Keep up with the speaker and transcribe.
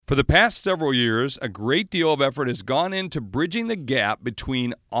For the past several years, a great deal of effort has gone into bridging the gap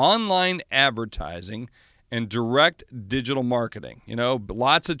between online advertising and direct digital marketing. You know,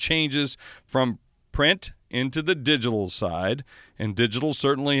 lots of changes from print into the digital side, and digital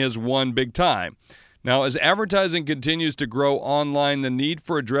certainly has won big time. Now, as advertising continues to grow online, the need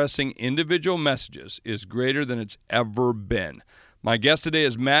for addressing individual messages is greater than it's ever been. My guest today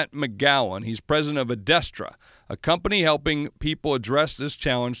is Matt McGowan. He's president of Adestra, a company helping people address this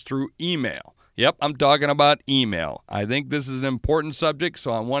challenge through email. Yep, I'm talking about email. I think this is an important subject,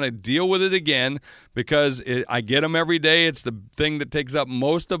 so I want to deal with it again because I get them every day. It's the thing that takes up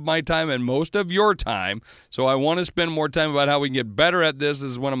most of my time and most of your time, so I want to spend more time about how we can get better at this.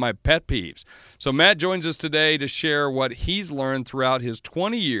 This is one of my pet peeves. So Matt joins us today to share what he's learned throughout his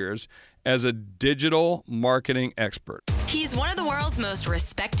 20 years as a digital marketing expert. He's one of the world's most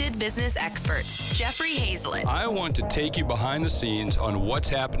respected business experts, Jeffrey Hayzlett. I want to take you behind the scenes on what's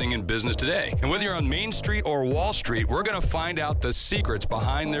happening in business today. And whether you're on Main Street or Wall Street, we're going to find out the secrets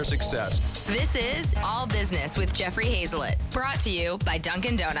behind their success. This is All Business with Jeffrey Hayzlett, brought to you by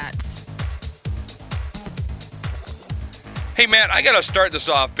Dunkin' Donuts. Hey, Matt, I got to start this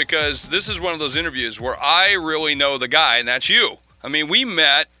off because this is one of those interviews where I really know the guy, and that's you. I mean, we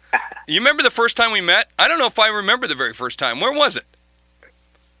met. You remember the first time we met? I don't know if I remember the very first time. Where was it?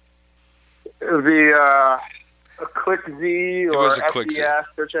 The ClickZ or was a ClickZ. FBS,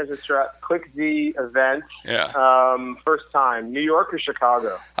 Search Engine ClickZ event. Yeah. First time, New York or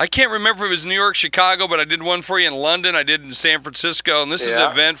Chicago? I can't remember if it was New York, Chicago, but I did one for you in London. I did in San Francisco, and this is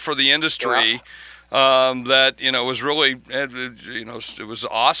an event for the industry. Yeah. That was really it was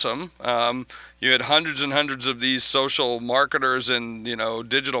awesome. You had hundreds and hundreds of these social marketers and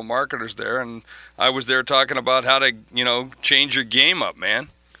digital marketers there, and I was there talking about how to change your game up, man.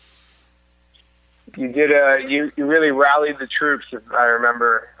 You did you really rallied the troops. If I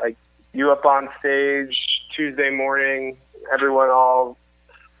remember, like you up on stage Tuesday morning, everyone all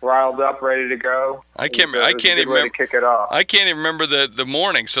riled up, ready to go. I can't even remember. To kick it off. I can't even remember the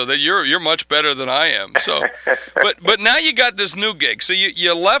morning. So that you're much better than I am. So, but now you got this new gig. So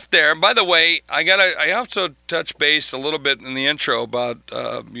you left there. And by the way, I also touch base a little bit in the intro about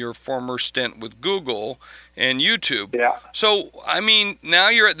your former stint with Google and YouTube. Yeah. So I mean, now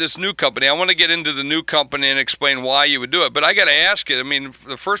you're at this new company. I want to get into the new company and explain why you would do it. But I got to ask you. I mean,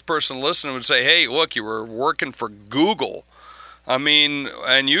 the first person listening would say, "Hey, look, you were working for Google." I mean,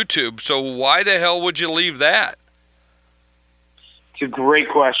 and YouTube. So why the hell would you leave that? It's a great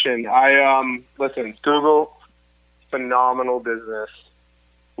question. Listen, Google, phenomenal business.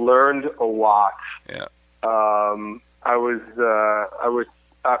 Learned a lot. Yeah. My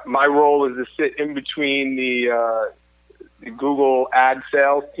role was to sit in between the Google ad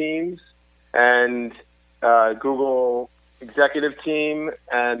sales teams and Google executive team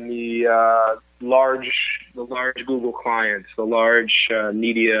and the large Google clients, the large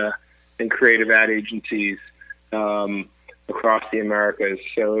media and creative ad agencies across the Americas.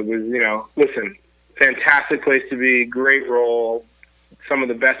 So it was, fantastic place to be, great role, some of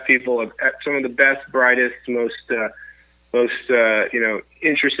the best people, some of the best, brightest, most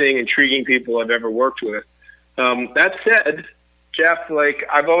interesting, intriguing people I've ever worked with. That said, Jeff,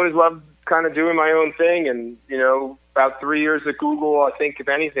 I've always loved kind of doing my own thing, and about 3 years at Google, I think if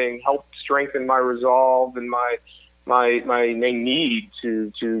anything helped strengthen my resolve and my need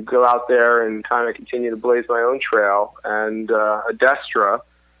to go out there and kind of continue to blaze my own trail. And Adestra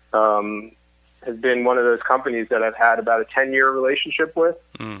has been one of those companies that I've had about a 10-year relationship with.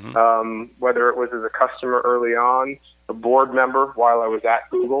 Mm-hmm. Whether it was as a customer early on, a board member while I was at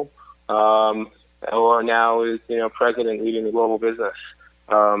Google, or now as president leading the global business.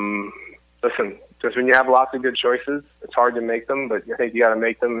 Listen, just when you have lots of good choices, it's hard to make them, but I think you got to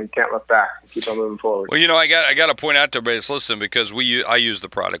make them and can't look back. Keep on moving forward. Well, I got to point out to everybody that's listening, because I use the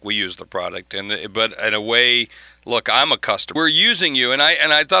product. We use the product, but in a way, look, I'm a customer. We're using you, and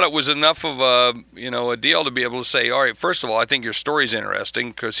I thought it was enough of a deal to be able to say, all right, first of all, I think your story's interesting,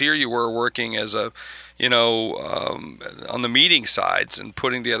 because here you were working as a on the meeting sides and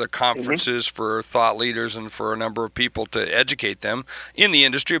putting together conferences for thought leaders and for a number of people to educate them in the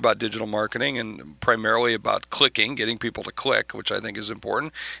industry about digital marketing and primarily about clicking, getting people to click, which I think is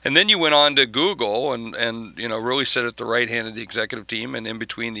important. And then you went on to Google and really sit at the right hand of the executive team and in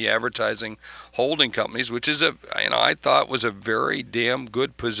between the advertising holding companies, which is I thought was a very damn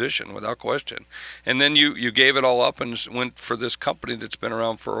good position without question. And then you gave it all up and went for this company that's been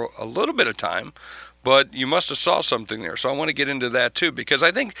around for a little bit of time. But you must have saw something there. So I want to get into that too, because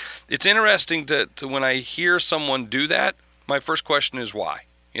I think it's interesting to when I hear someone do that, my first question is why,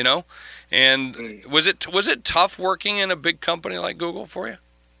 And was it tough working in a big company like Google for you?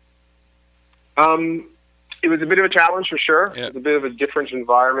 It was a bit of a challenge for sure. Yeah. It was a bit of a different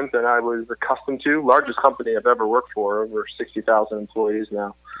environment than I was accustomed to. Largest company I've ever worked for, over 60,000 employees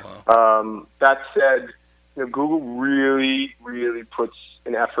now. Wow. That said, Google really, really puts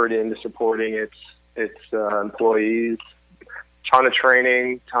an effort into supporting its employees. Ton of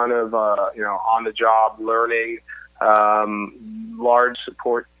training, ton of on-the-job learning, large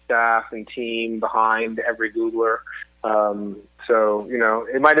support staff and team behind every Googler. So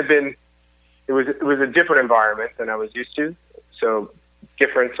it might have been. It was a different environment than I was used to. So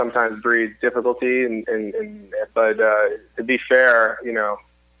different sometimes breeds difficulty, but to be fair,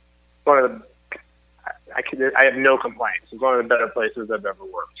 one of the I have no complaints. It's one of the better places I've ever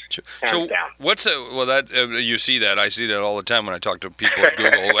worked. So down. You see that. I see that all the time when I talk to people at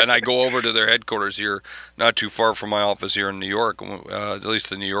Google, and I go over to their headquarters here, not too far from my office here in New York, at least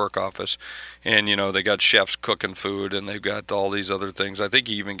the New York office. And, they got chefs cooking food, and they've got all these other things. I think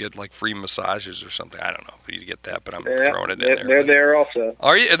you even get, like, free massages or something. I don't know if you get that, but I'm throwing it in there. They're there also.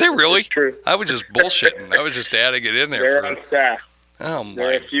 Are they really? It's true. I was just bullshitting. I was just adding it in there. They're on staff. Oh, my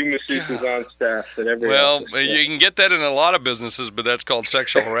There are a few masseuses on staff at every Well, office. you can get that in a lot of businesses, but that's called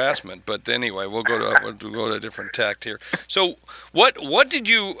sexual harassment. But anyway, we'll go to a different tact here. So, what did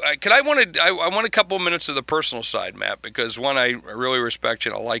you? I want a couple of minutes of the personal side, Matt, because one, I really respect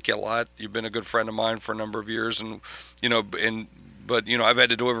you and I like you a lot. You've been a good friend of mine for a number of years, and but I've had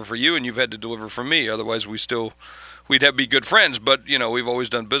to deliver for you, and you've had to deliver for me. Otherwise, we'd have to be good friends, but we've always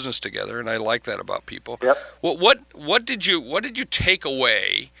done business together, and I like that about people. Yep. What did you take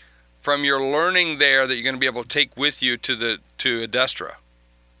away from your learning there that you're going to be able to take with you to Adestra?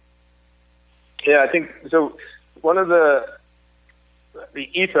 Yeah, I think so. One of the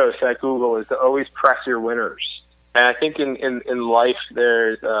ethos at Google is to always press your winners, and I think in life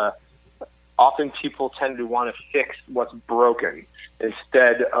there's often people tend to want to fix what's broken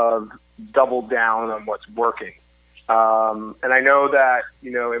instead of double down on what's working. And I know that,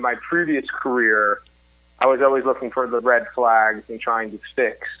 in my previous career, I was always looking for the red flags and trying to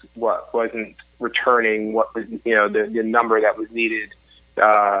fix what wasn't returning what was, the number that was needed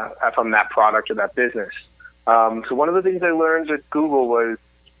from that product or that business. So one of the things I learned at Google was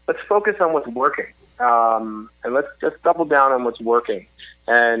let's focus on what's working, and let's just double down on what's working.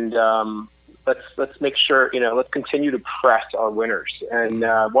 And let's make sure, let's continue to press our winners. And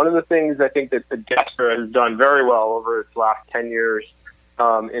one of the things I think that Adestra has done very well over its last 10 years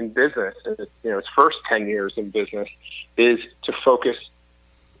in business, its first 10 years in business, is to focus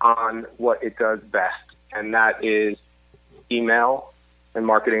on what it does best, and that is email and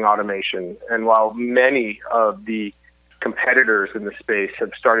marketing automation. And while many of the competitors in the space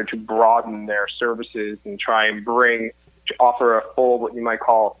have started to broaden their services and try and offer a full, what you might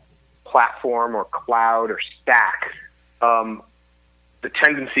call, platform or cloud or stack, the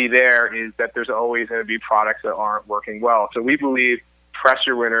tendency there is that there's always going to be products that aren't working well. So we believe press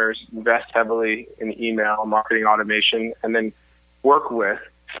your winners, invest heavily in email, marketing automation, and then work with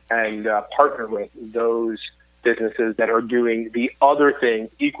and partner with those businesses that are doing the other things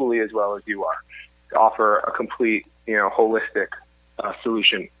equally as well as you are, to offer a complete, holistic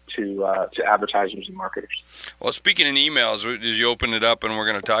solution to advertisers and marketers. Well, speaking in emails, as you open it up, and we're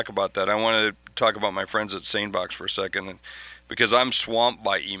going to talk about that, I want to talk about my friends at SaneBox for a second, because I'm swamped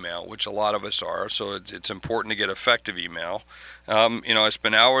by email, which a lot of us are, so it's important to get effective email. I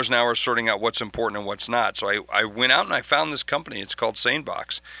spent hours and hours sorting out what's important and what's not. So I went out and I found this company. It's called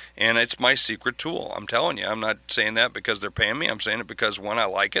SaneBox, and it's my secret tool. I'm telling you, I'm not saying that because they're paying me. I'm saying it because, one, I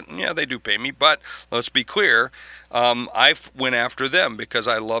like it, and yeah, they do pay me. But let's be clear, I went after them because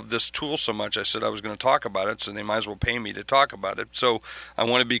I love this tool so much. I said I was going to talk about it, so they might as well pay me to talk about it. So I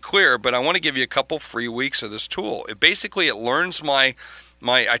want to be clear, but I want to give you a couple free weeks of this tool. It learns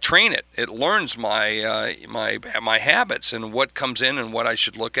I train it. It learns my habits and what comes in and what I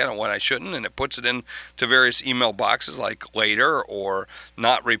should look at and what I shouldn't, and it puts it into various email boxes like later or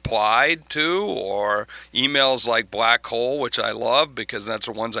not replied to, or emails like black hole, which I love because that's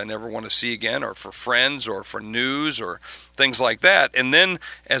the ones I never want to see again, or for friends or for news or things like that. And then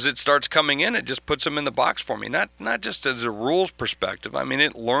as it starts coming in, it just puts them in the box for me, not just as a rules perspective. I mean,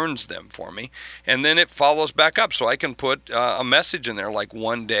 it learns them for me, and then it follows back up, so I can put a message in there like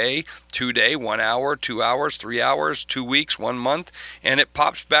 1 day, 2 day, 1 hour, 2 hours, 3 hours, 2 weeks, 1 month, and it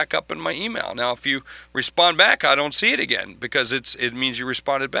pops back up in my email. Now, if you respond back, I don't see it again because it means you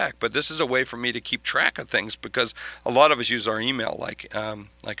responded back. But this is a way for me to keep track of things because a lot of us use our email like a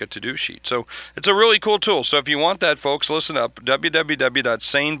to-do sheet. So it's a really cool tool. So if you want that, folks, listen up,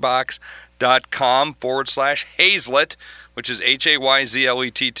 www.sanebox.com. Indeed.com/Hayzlett, which is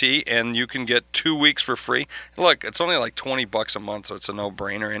HAYZLETT, and you can get 2 weeks for free. Look, it's only like $20 a month, so it's a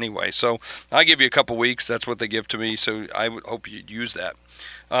no-brainer anyway. So I give you a couple weeks. That's what they give to me, so I would hope you'd use that.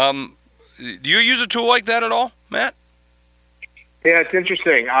 Do you use a tool like that at all, Matt? Yeah, it's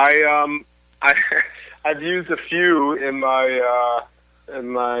interesting. I've used a few in my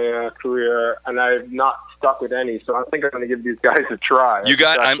career, and I've not stuck with any. So I think I'm going to give these guys a try.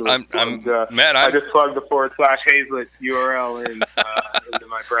 Matt. I just plugged the /Hayzlett URL into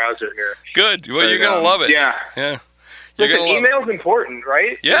my browser here. Good. Well, you're going to love it. Yeah. Listen, email's important,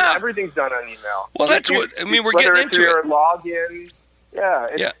 right? Yeah. Everything's done on email. Well, that's what I mean. We're getting into your it. login.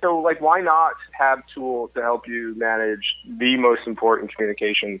 Yeah. So, why not have tools to help you manage the most important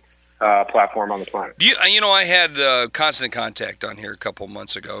communication platform on the planet? I had Constant Contact on here a couple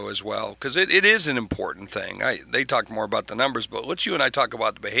months ago as well, because it is an important thing. They talk more about the numbers, but let you and I talk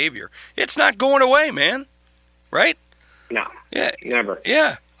about the behavior. It's not going away, man. Right? No. Yeah. Never.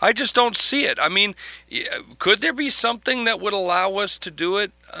 Yeah. I just don't see it. I mean, could there be something that would allow us to do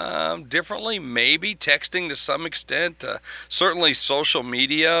it differently? Maybe texting to some extent. Certainly social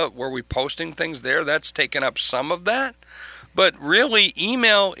media, where we're posting things there, that's taken up some of that. But really,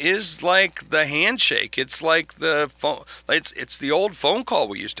 email is like the handshake. It's like the phone. It's the old phone call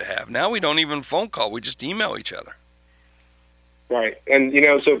we used to have. Now we don't even phone call. We just email each other. Right. And,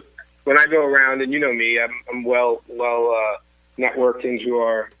 so when I go around, and you know me, I'm well networked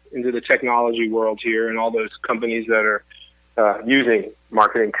into the technology world here, and all those companies that are using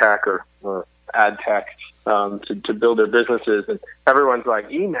marketing tech or ad tech to build their businesses. And everyone's like,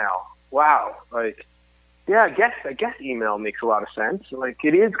 email. Wow. Yeah, I guess email makes a lot of sense.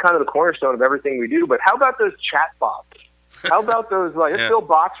 It is kind of the cornerstone of everything we do. But how about those chat bots? How about those, let's build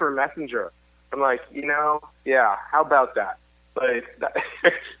bots for Messenger? I'm like, yeah, how about that? That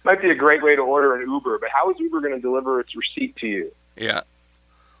might be a great way to order an Uber, but how is Uber going to deliver its receipt to you? Yeah.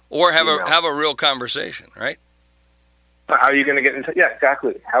 Or have a real conversation, right? How are you going to get into? Yeah,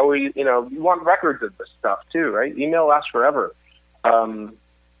 exactly. How are you? You want records of this stuff too, right? Email lasts forever.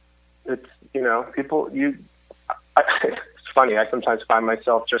 It's people. It's funny. I sometimes find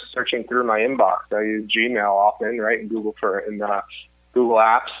myself just searching through my inbox. I use Gmail often, right? And Google Google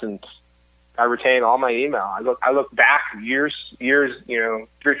Apps, and I retain all my email. I look back years,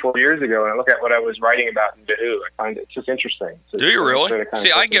 3-4 years ago, and I look at what I was writing about in Yahoo. I find it's just interesting. Do you really?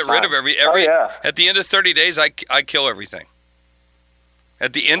 See, I get rid of every. At the end of 30 days, I kill everything.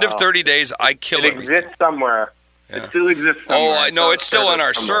 At the end of 30 days, I kill everything. It exists somewhere. Yeah. It still exists somewhere. Oh, I know. It's still on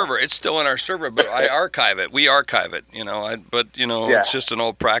our server. It's still in our server, but I archive it. We archive it, It's just an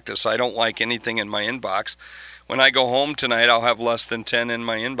old practice. I don't like anything in my inbox. When I go home tonight, I'll have less than 10 in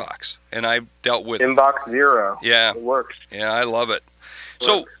my inbox, and I've dealt with inbox 0. Yeah, it works. Yeah, I love it.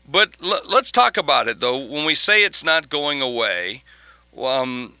 So, but let's talk about it though. When we say it's not going away,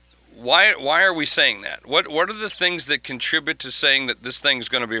 why are we saying that? What are the things that contribute to saying that this thing is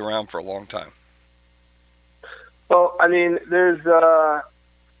going to be around for a long time? Well, I mean, there's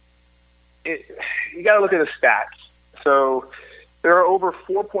you got to look at the stats. So there are over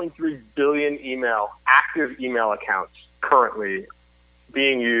 4.3 billion active email accounts currently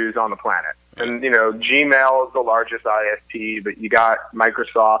being used on the planet. And, Gmail is the largest ISP, but you got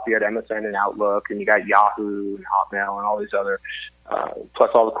Microsoft, you got MSN and Outlook, and you got Yahoo and Hotmail and all these other,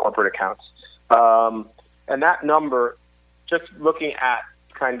 plus all the corporate accounts. And that number, just looking at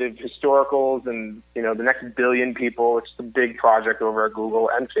kind of historicals and, the next billion people, it's a big project over at Google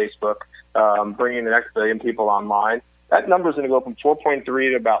and Facebook, bringing the next billion people online. That number is going to go from 4.3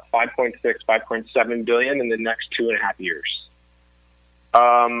 to about 5.6, 5.7 billion in the next 2.5 years.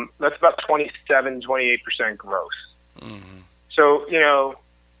 That's about 27, 28% growth. Mm-hmm. So,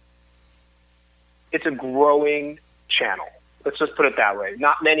 it's a growing channel. Let's just put it that way.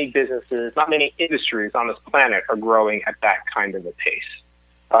 Not many businesses, not many industries on this planet are growing at that kind of a pace.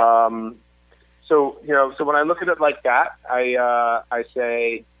 So when I look at it like that, I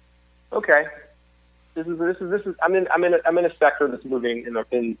say, okay, this is. I'm in a sector that's moving up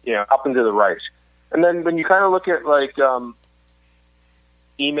and to the right. And then when you kind of look at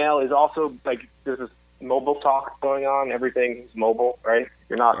email is also there's this mobile talk going on. Everything is mobile, right?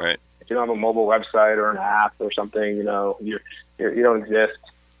 You're not. Right. If you don't have a mobile website or an app or something, you don't exist.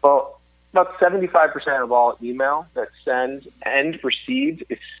 Well, about 75% of all email that's sent and received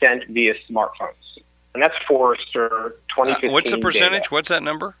is sent via smartphones, and that's Forrester 2015. What's the percentage? Data. What's that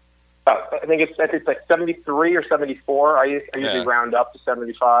number? I think it's like 73 or 74. I usually round up to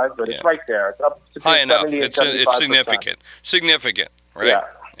 75, but it's right there. It's up to high enough. 70 It's significant. Significant, right? Yeah.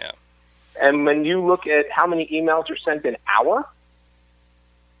 Yeah. And when you look at how many emails are sent an hour,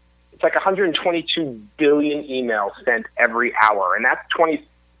 it's like 122 billion emails sent every hour, and that's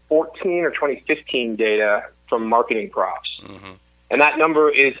 2014 or 2015 data from Marketing Profs. Mm-hmm. And that number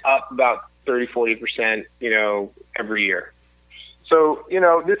is up about 30-40%, every year. So,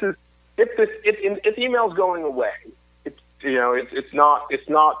 this is if email's going away, it's not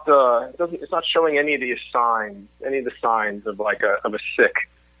showing any of the signs of a sick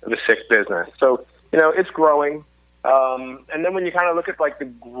business. So, it's growing. And then when you kind of look at like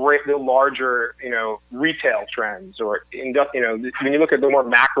the larger, retail trends, or when you look at the more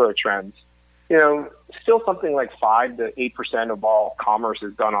macro trends, still something like 5 to 8% of all commerce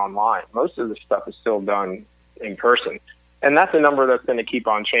is done online. Most of the stuff is still done in person. And that's a number that's going to keep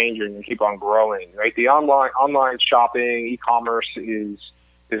on changing and keep on growing, right? The online shopping, e-commerce is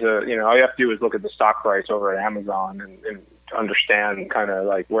all you have to do is look at the stock price over at Amazon and understand kind of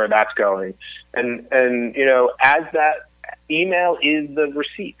like where that's going. And as that email is the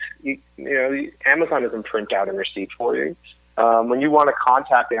receipt, Amazon doesn't print out a receipt for you. When you want to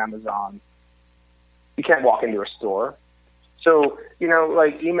contact Amazon, you can't walk into a store. So,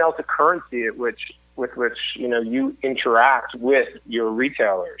 like email's a currency with which, you interact with your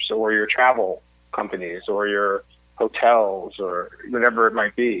retailers or your travel companies or your hotels or whatever it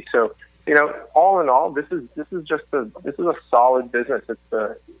might be. So, all in all, this is a solid business.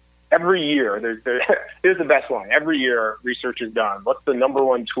 It's every year here's the best one. Every year research is done. What's the number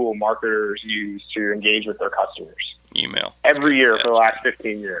one tool marketers use to engage with their customers? Email. Every year for the last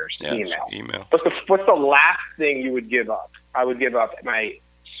 15 years. Email. What's the last thing you would give up? I would give up my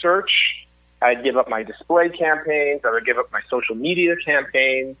search. I'd give up my display campaigns. I would give up my social media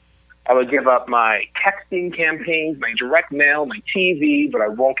campaigns. I would give up my texting campaigns, my direct mail, my TV, but I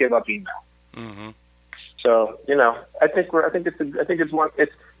won't give up email. Mm-hmm. So, I think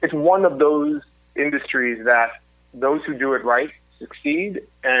it's one of those industries that those who do it right succeed,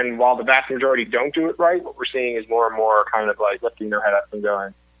 and while the vast majority don't do it right, what we're seeing is more and more kind of like lifting their head up and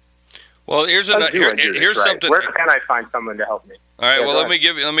going, well, here's something. Where can I find someone to help me? All right. Well, let me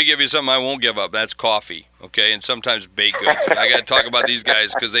give you something I won't give up. That's coffee, okay, and sometimes baked goods. I got to talk about these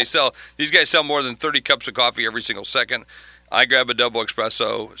guys because these guys sell more than 30 cups of coffee every single second. I grab a double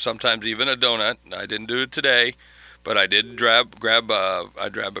espresso, sometimes even a donut. I didn't do it today, but I did grab a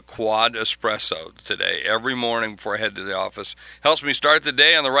quad espresso today every morning before I head to the office. Helps me start the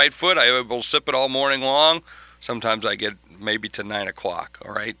day on the right foot. I will sip it all morning long. Sometimes I get maybe to 9 o'clock,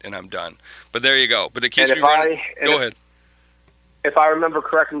 all right, and I'm done. But there you go. But it keeps me running. Go ahead. If I remember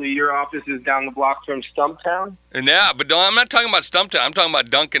correctly, your office is down the block from Stumptown? Yeah, but I'm not talking about Stumptown. I'm talking about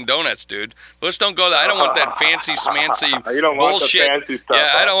Dunkin' Donuts, dude. Let's don't go there. I don't want that fancy, smancy you don't bullshit. Want the fancy stuff,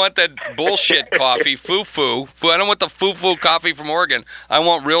 I don't want that bullshit coffee, foo-foo. I don't want the foo-foo coffee from Oregon. I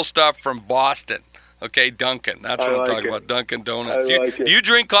want real stuff from Boston. Okay, Dunkin'. That's what I'm talking about. Dunkin' Donuts. Do you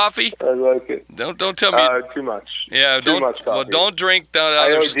drink coffee? I like it. Don't tell me. Too much. Yeah, too much coffee. Well, don't drink the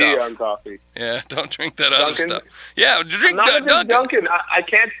other stuff. I OD on coffee. Yeah, don't drink that other stuff. Yeah, drink Dunkin'. I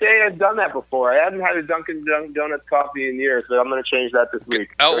can't say I've done that before. I haven't had a Dunkin' Donuts coffee in years, but I'm going to change that this week.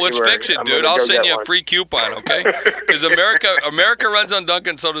 Oh, let's fix it, dude. I'll send you a free coupon, okay? Because America runs on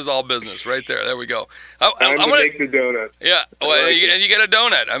Dunkin', so does all business. Right there. There we go. I'm going to make the donut. Yeah, and you get a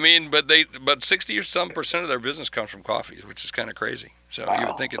donut. I mean, but 60% of their business comes from coffees, which is kind of crazy. So you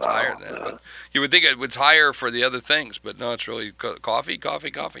would think it's higher than that, but you would think it's higher for the other things, but no, it's really coffee.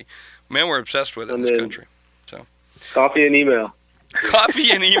 Man, we're obsessed with it in this country. So coffee and email.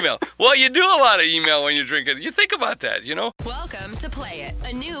 Coffee and email. Well, you do a lot of email when you drink it. You think about that, Welcome to Play It,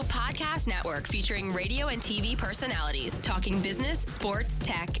 a new podcast network featuring radio and TV personalities talking business, sports,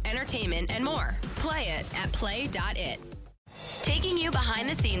 tech, entertainment, and more. Play it at play.it. Taking you behind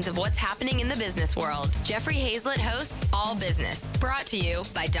the scenes of what's happening in the business world, Jeffrey Hazlett hosts All Business, brought to you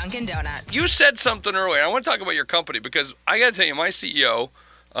by Dunkin' Donuts. You said something earlier. I want to talk about your company because I got to tell you, my CEO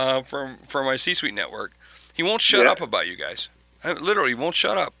for my C-Suite network, he won't shut up about you guys. Literally, won't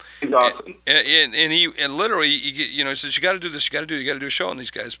shut up. He's awesome. And he literally, he says, you got to do this, you got to do a show on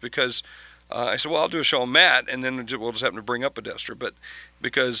these guys because I said, well, I'll do a show on Matt, and then we'll just happen to bring up Adestra, but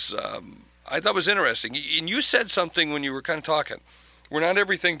because I thought it was interesting. And you said something when you were kind of talking. We're not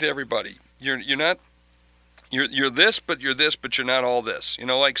everything to everybody. You're not. You're this, but you're this, but you're not all this.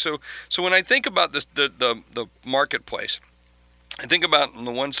 So when I think about this, the marketplace, I think about on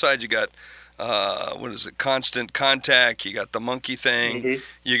the one side you got Constant Contact. You got the monkey thing. Mm-hmm.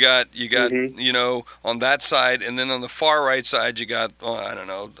 You got on that side, and then on the far right side you got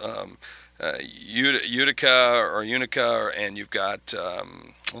Utica, and you've got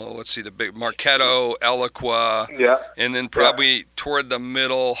let's see, the big Marketo, Eloqua, and then probably toward the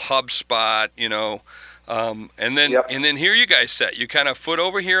middle, HubSpot, And then here you guys set. You kind of foot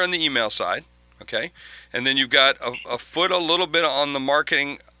over here on the email side, okay? And then you've got a foot a little bit on the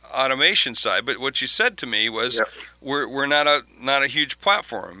marketing automation side. But what you said to me was we're not a huge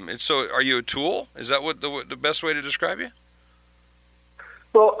platform. So are you a tool? Is that what the best way to describe you?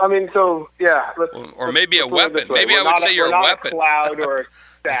 Well, I mean, so yeah. Or maybe a weapon. Maybe I would say you're a weapon. We're not a cloud or a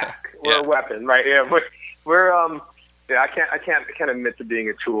stack. We're a weapon, right? Yeah, we're I can't admit to being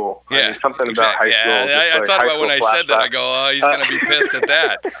a tool. Yeah, I mean, something about high school. I thought about when I said that. I go, oh, he's going to be pissed at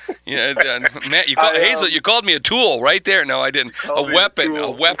that. Matt, Hazel, you called me a tool right there. No, I didn't. A weapon.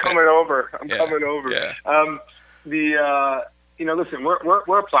 I'm coming over. Coming over. Yeah. Listen,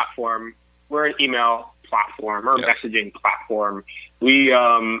 we're a platform. We're an email platform or a messaging platform. We,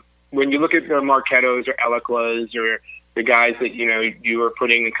 when you look at the Marketos or Eloquas or the guys that you were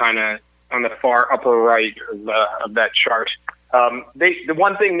putting kind of on the far upper right of that chart, the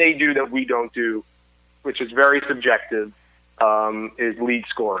one thing they do that we don't do, which is very subjective, is lead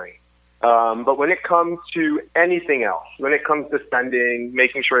scoring. But when it comes to anything else, when it comes to sending,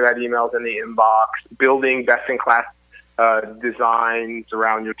 making sure that email's in the inbox, building best-in-class designs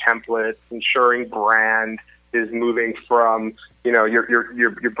around your templates, ensuring brand is moving from,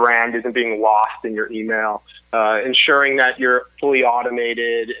 your brand isn't being lost in your email, ensuring that you're fully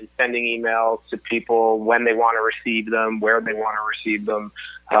automated and sending emails to people when they want to receive them, where they want to receive them.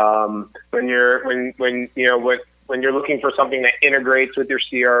 When you're looking for something that integrates with your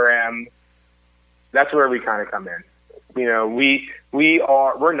CRM, that's where we kind of come in.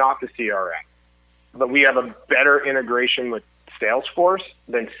 We're not the CRM, but we have a better integration with Salesforce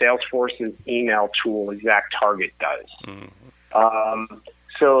than Salesforce's email tool ExactTarget does.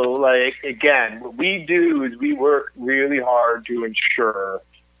 Again, what we do is we work really hard to ensure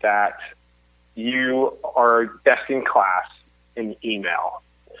that you are best in class in email.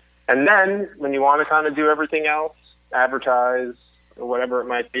 And then when you want to kind of do everything else, advertise or whatever it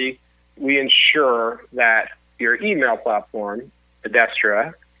might be, we ensure that your email platform,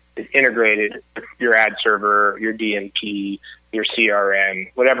 Adestra, is integrated with your ad server, your DMP, your CRM,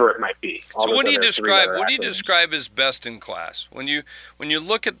 whatever it might be. So what do you describe as best in class? When you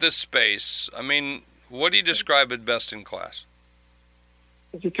look at this space, I mean, what do you describe as best in class?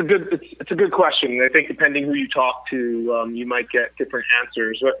 It's a good question. I think depending who you talk to, you might get different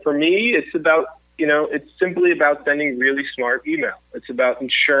answers. But for me, it's about, it's simply about sending really smart email. It's about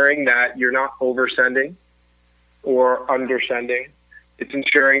ensuring that you're not oversending or undersending. It's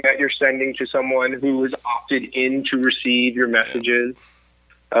ensuring that you're sending to someone who is opted in to receive your messages.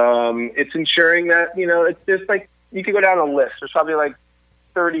 It's ensuring that, it's just like, you could go down a list. There's probably like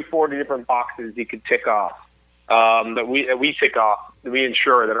 30, 40 different boxes you could tick off, that we tick off, that we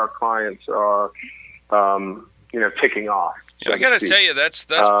ensure that our clients are, ticking off. I got to tell you, that's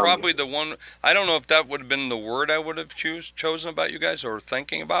probably the one. I don't know if that would have been the word I would have chosen about you guys or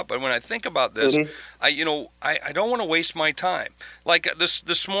thinking about. But when I think about this, I don't want to waste my time. Like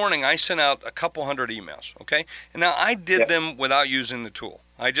this morning, I sent out a couple hundred emails. Okay, and now I did them without using the tool.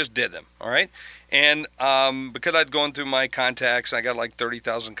 I just did them. All right. And because I'd gone through my contacts, I got like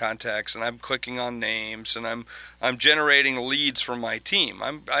 30,000 contacts, and I'm clicking on names, and I'm generating leads from my team.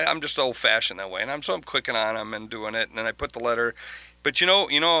 I'm just old-fashioned that way, and I'm clicking on them and doing it, and then I put the letter. But you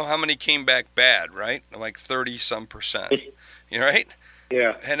know how many came back bad, right? Like 30-some%. You right?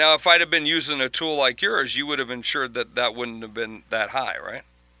 Yeah. And now if I'd have been using a tool like yours, you would have ensured that wouldn't have been that high, right?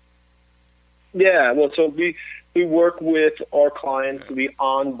 Yeah. Well, so we work with our clients, we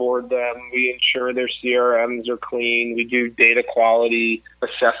onboard them, we ensure their CRMs are clean, we do data quality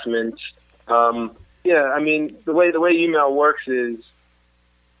assessments. The way email works is,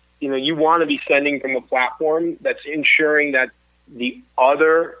 you want to be sending from a platform that's ensuring that the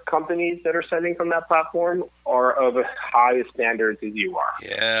other companies that are sending from that platform are of as high a standards as you are.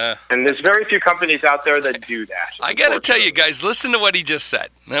 Yeah. And there's very few companies out there that do that. I got to tell you guys, listen to what he just said.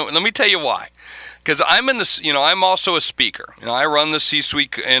 Now, let me tell you why. Because I'm in this, I'm also a speaker. I run the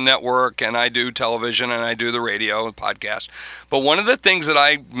C-Suite network, and I do television, and I do the radio and podcast. But one of the things that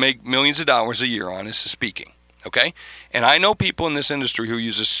I make millions of dollars a year on is speaking, okay? And I know people in this industry who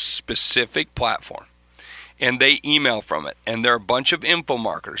use a specific platform, and they email from it. And they're a bunch of info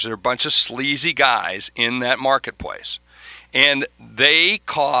marketers. They're a bunch of sleazy guys in that marketplace. And they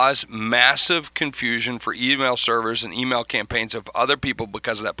cause massive confusion for email servers and email campaigns of other people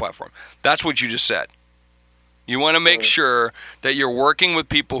because of that platform. That's what you just said. You want to make sure that you're working with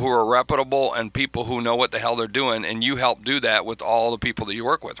people who are reputable and people who know what the hell they're doing, and you help do that with all the people that you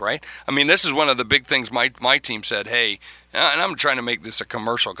work with, right? I mean, this is one of the big things my team said, hey, and I'm trying to make this a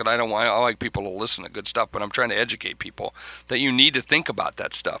commercial because I like people to listen to good stuff, but I'm trying to educate people that you need to think about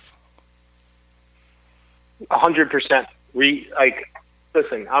that stuff. 100%.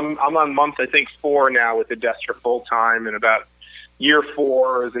 Listen, I'm on month, I think, 4 now with Adestra full time, and about year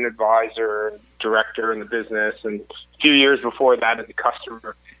 4 as an advisor and director in the business, and a few years before that as a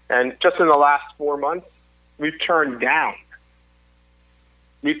customer. And just in the last 4 months, we've turned down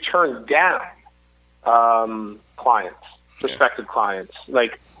clients, prospective clients,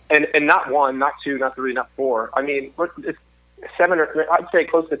 and not 1, not 2, not 3, not 4. I mean, it's 7 or I'd say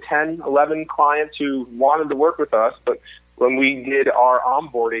close to 10, 11 clients who wanted to work with us, but when we did our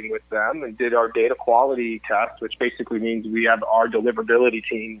onboarding with them and did our data quality test, which basically means we have our deliverability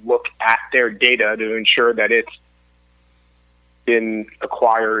team look at their data to ensure that it's been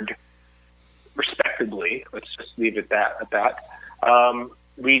acquired respectably. Let's just leave it at that.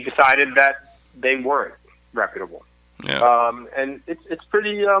 We decided that they weren't reputable. Yeah. And it's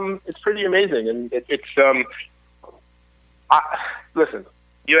pretty amazing. And listen,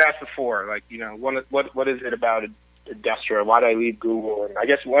 you asked before, what is it about Adestra? Why did I leave Google? And I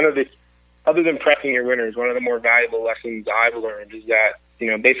guess other than pressing your winners, one of the more valuable lessons I've learned is that,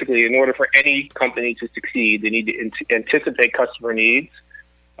 basically in order for any company to succeed, they need to anticipate customer needs,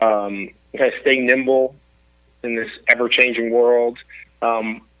 kind of stay nimble in this ever-changing world,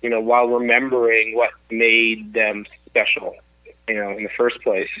 while remembering what made them special, in the first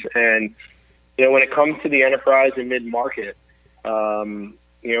place. And, when it comes to the enterprise and mid-market,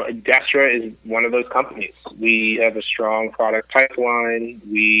 Adestra is one of those companies. We have a strong product pipeline.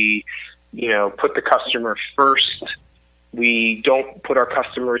 We, put the customer first. We don't put our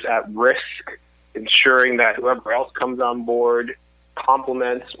customers at risk, ensuring that whoever else comes on board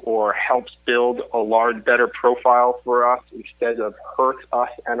complements or helps build a better profile for us instead of hurt us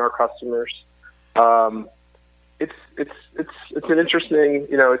and our customers. It's an interesting,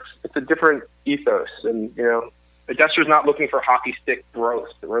 it's a different ethos, and Adestra's not looking for hockey stick growth.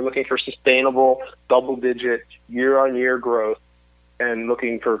 We're looking for sustainable, double-digit, year-on-year growth, and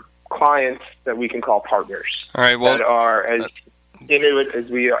looking for clients that we can call partners. All right. Well, that are as into it as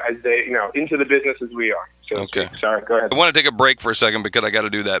we are, as they, into the business as we are. So okay. Sorry, go ahead. I want to take a break for a second because I got to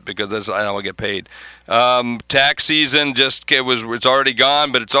do that because I know I get paid. Tax season it's already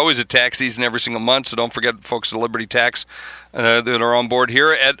gone, but it's always a tax season every single month. So don't forget, folks, at Liberty Tax that are on board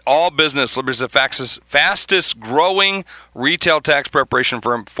here at All Business. Liberty is the fastest growing retail tax preparation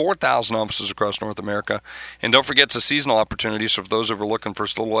firm, 4,000 offices across North America. And don't forget, it's a seasonal opportunity. So for those who are looking for a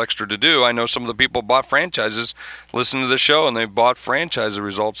little extra to do, I know some of the people bought franchises, listen to the show, and they bought franchise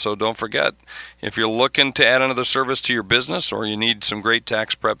results. So don't forget, if you're looking to add another service to your business or you need some great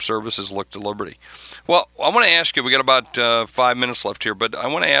tax prep services, look to Liberty. Well, I want to ask you, we got about 5 minutes left here, but I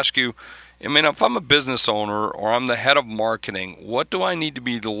want to ask you, if I'm a business owner or I'm the head of marketing, what do I need to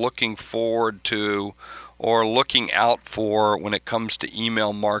be looking forward to or looking out for when it comes to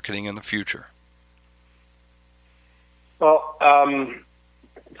email marketing in the future? Well,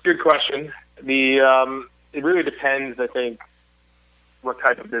 it's a good question. It really depends, I think, what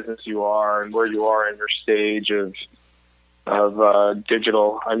type of business you are and where you are in your stage of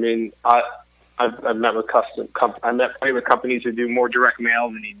digital. I mean, I've met with plenty with companies who do more direct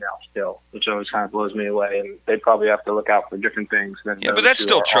mail than email still, which always kind of blows me away. And they probably have to look out for different things. But that's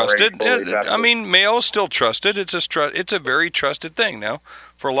still trusted. Mail is still trusted. It's a very trusted thing now.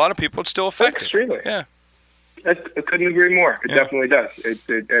 For a lot of people, it's still effective. Extremely. Yeah. I couldn't agree more. It definitely does.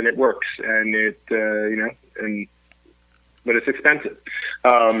 And it works. And but it's expensive.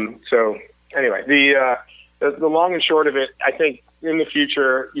 So anyway, the long and short of it, I think in the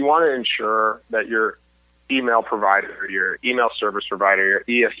future, you want to ensure that your email provider, your email service provider,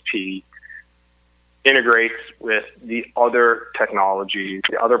 your ESP, integrates with the other technologies,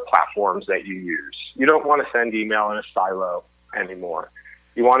 the other platforms that you use. You don't want to send email in a silo anymore.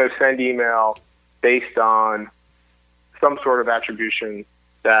 You want to send email based on some sort of attribution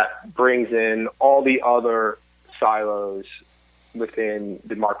that brings in all the other silos within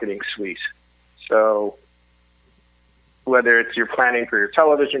the marketing suite. So whether it's you're planning for your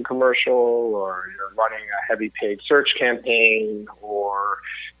television commercial or you're running a heavy paid search campaign or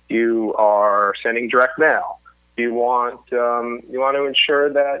you are sending direct mail, you want to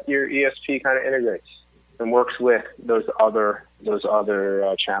ensure that your ESP kind of integrates and works with those other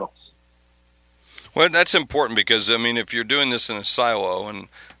channels. Well, that's important because, if you're doing this in a silo, and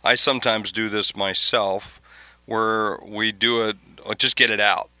I sometimes do this myself, where we just get it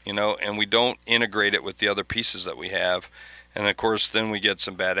out, and we don't integrate it with the other pieces that we have. And, of course, then we get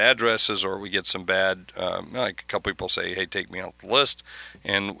some bad addresses or we get some bad, like a couple people say, hey, take me off the list.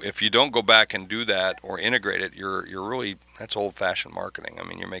 And if you don't go back and do that or integrate it, you're really, that's old-fashioned marketing.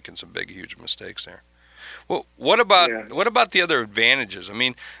 You're making some big, huge mistakes there. Well, what about the other advantages? I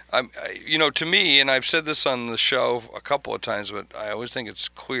mean, to me, and I've said this on the show a couple of times, but I always think it's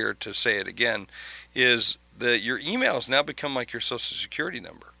clear to say it again, is that your emails now become like your Social Security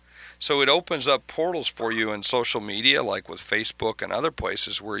number. So it opens up portals for you in social media, like with Facebook and other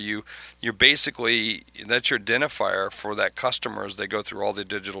places, where you're basically, that's your identifier for that customer as they go through all the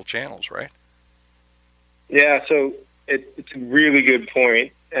digital channels, right? Yeah, so it's a really good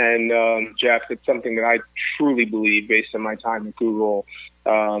point. And, Jeff, it's something that I truly believe based on my time at Google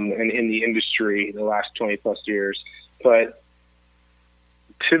and in the industry the last 20-plus years. But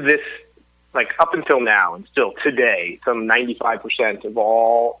to this, like up until now and still today, some 95% of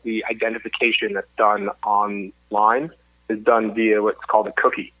all the identification that's done online is done via what's called a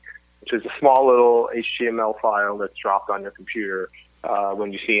cookie, which is a small little HTML file that's dropped on your computer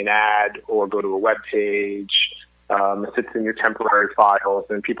when you see an ad or go to a web page. It sits in your temporary files,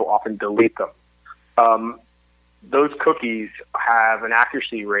 and people often delete them. Those cookies have an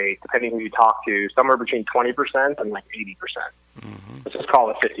accuracy rate, depending who you talk to, somewhere between 20% and like 80%. Mm-hmm. Let's just call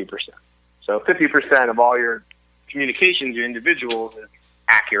it 50%. So 50% of all your communications to individuals is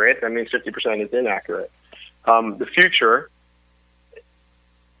accurate. That means 50% is inaccurate. The future,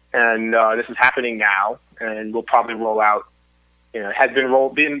 and this is happening now, and will probably roll out. Has been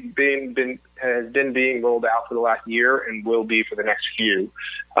being rolled out for the last year, and will be for the next 3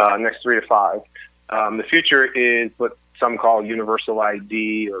 to 5. The future is what some call universal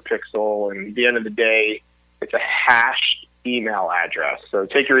ID or pixel, and at the end of the day, it's a hashed email address. So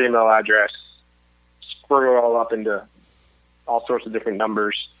take your email address, squirt it all up into all sorts of different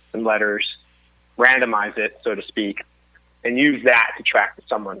numbers and letters, randomize it, so to speak, and use that to track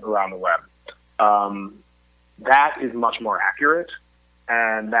someone around the web. That is much more accurate,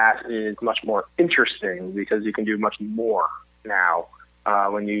 and that is much more interesting because you can do much more now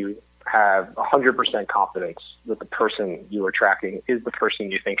when you have 100% confidence that the person you are tracking is the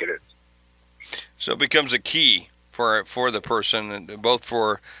person you think it is. So it becomes a key for the person, both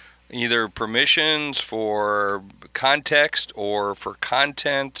for either permissions, for context, or for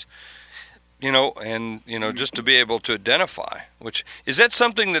content, just to be able to identify. Which is that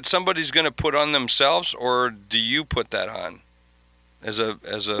something that somebody's going to put on themselves, or do you put that on as a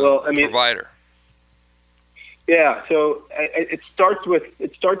provider? Yeah, so it starts with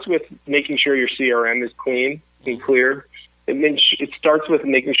making sure your CRM is clean and clear. It starts with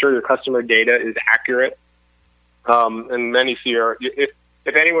making sure your customer data is accurate. And many CRM,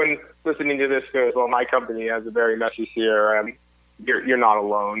 if anyone listening to this goes, well, my company has a very messy CRM, you're not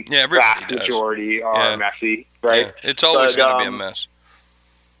alone. Yeah, everybody Vast does. Majority are messy, right? Yeah, it's always going to be a mess.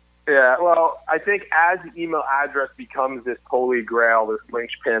 Yeah, well, I think as the email address becomes this holy grail, this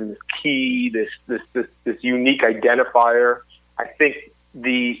linchpin, this key, this unique identifier, I think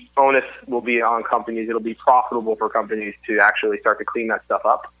the onus will be on companies. It'll be profitable for companies to actually start to clean that stuff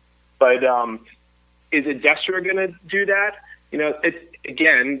up. But is Adestra going to do that?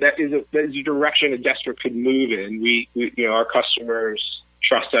 That is a direction Adestra could move in. We our customers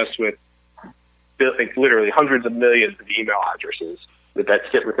trust us with literally hundreds of millions of email addresses that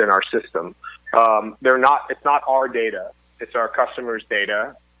sit within our system. It's not our data. It's our customers'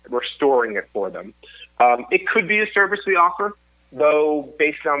 data. We're storing it for them. It could be a service we offer, though,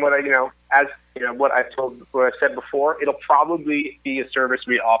 based on what what I've said before, it'll probably be a service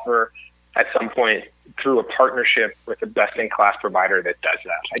we offer at some point through a partnership with a best-in-class provider that does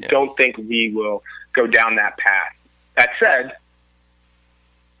that. I don't think we will go down that path. That said,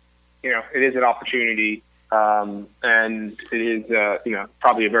 it is an opportunity, and it is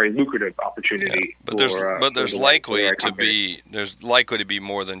probably a very lucrative opportunity. Yeah. But there's likely to be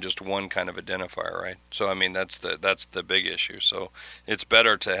more than just one kind of identifier, right? So I mean that's the big issue. So it's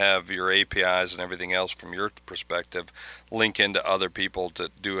better to have your APIs and everything else from your perspective link into other people to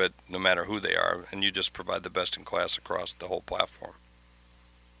do it no matter who they are, and you just provide the best in class across the whole platform.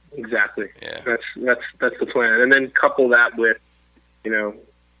 Exactly. Yeah. That's the plan, and then couple that with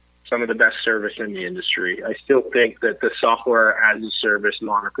some of the best service in the industry. I still think that the software as a service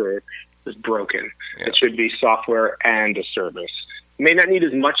moniker is broken. Yeah. It should be software and a service. It may not need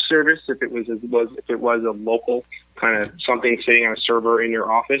as much service if it was a local kind of something sitting on a server in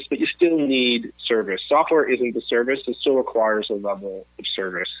your office, but you still need service. Software isn't the service. It still requires a level of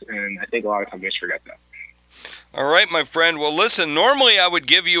service, and I think a lot of companies forget that. All right, my friend. Well, listen, normally I would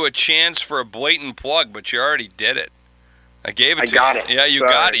give you a chance for a blatant plug, but you already did it. I gave it to you. I got it. Yeah, you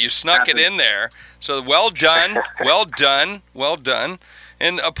got it. You snuck it in there. So well done. Well done.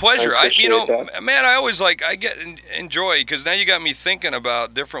 And a pleasure. I always enjoy because now you got me thinking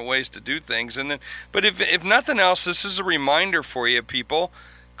about different ways to do things. But if nothing else, this is a reminder for you, people.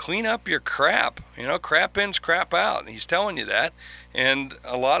 clean up your crap. Crap in's crap out. He's telling you that. And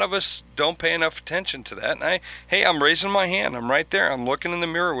a lot of us don't pay enough attention to that. And I'm raising my hand. I'm right there. I'm looking in the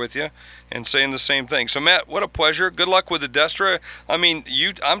mirror with you and saying the same thing. So, Matt, what a pleasure. Good luck with the Destra. I mean,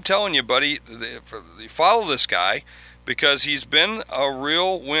 I'm telling you, buddy, follow this guy because he's been a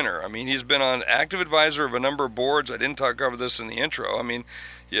real winner. I mean, he's been an active advisor of a number of boards. I didn't cover this in the intro. I mean,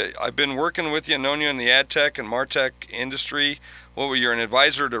 yeah, I've been working with you, known you in the ad tech and MarTech industry. You're an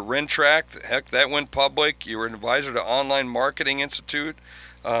advisor to Rentrack. Heck, that went public. You were an advisor to Online Marketing Institute.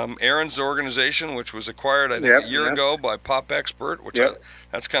 Aaron's organization, which was acquired, I think, a year ago by Pop Expert, which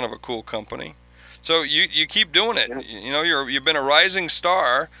that's kind of a cool company. So you keep doing it. Yep. You've been a rising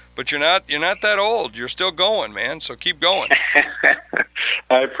star, but you're not that old. You're still going, man. So keep going.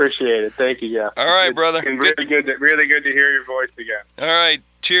 I appreciate it. Thank you. Yeah. All right, brother. It's been really good to hear your voice again. All right.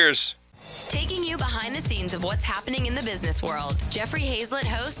 Cheers. Taking you behind the scenes of what's happening in the business world, Jeffrey Hayzlett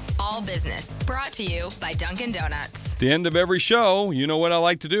hosts All Business, brought to you by Dunkin' Donuts. At the end of every show, what I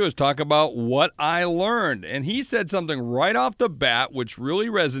like to do is talk about what I learned. And he said something right off the bat which really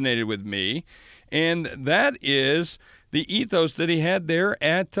resonated with me, and that is the ethos that he had there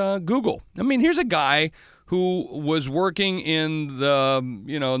at Google. I mean, here's a guy who was working in the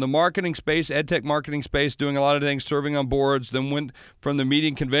marketing space, ed tech marketing space, doing a lot of things, serving on boards, then went from the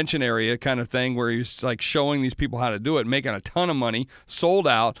meeting convention area kind of thing where he's like showing these people how to do it, making a ton of money, sold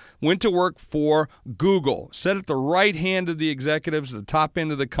out, went to work for Google, sat at the right hand of the executives, at the top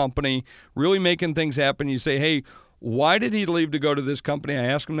end of the company, really making things happen. You say, hey, why did he leave to go to this company? I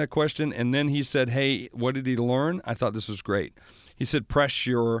asked him that question, and then he said, hey, what did he learn? I thought this was great. He said, press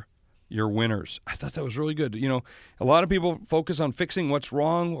your winners. I thought that was really good. A lot of people focus on fixing what's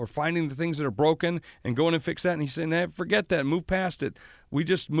wrong or finding the things that are broken and going and fix that. And he's saying, hey, forget that, move past it. We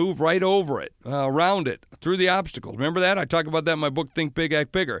just move right over it, around it, through the obstacles. Remember that? I talk about that in my book, Think Big,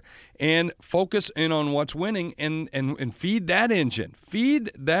 Act Bigger. And focus in on what's winning and feed that engine.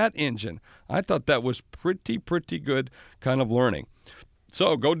 Feed that engine. I thought that was pretty good kind of learning.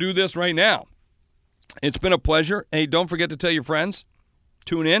 So go do this right now. It's been a pleasure. Hey, don't forget to tell your friends.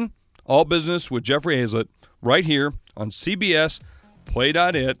 Tune in. All Business with Jeffrey Hayzlett right here on CBS,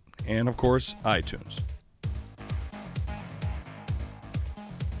 Play.it, and, of course, iTunes.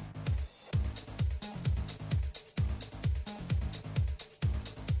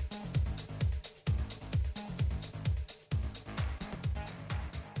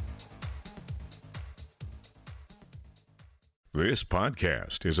 This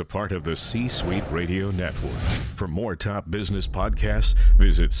podcast is a part of the C-Suite Radio Network. For more top business podcasts,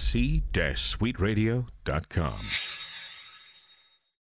 visit c-suiteradio.com.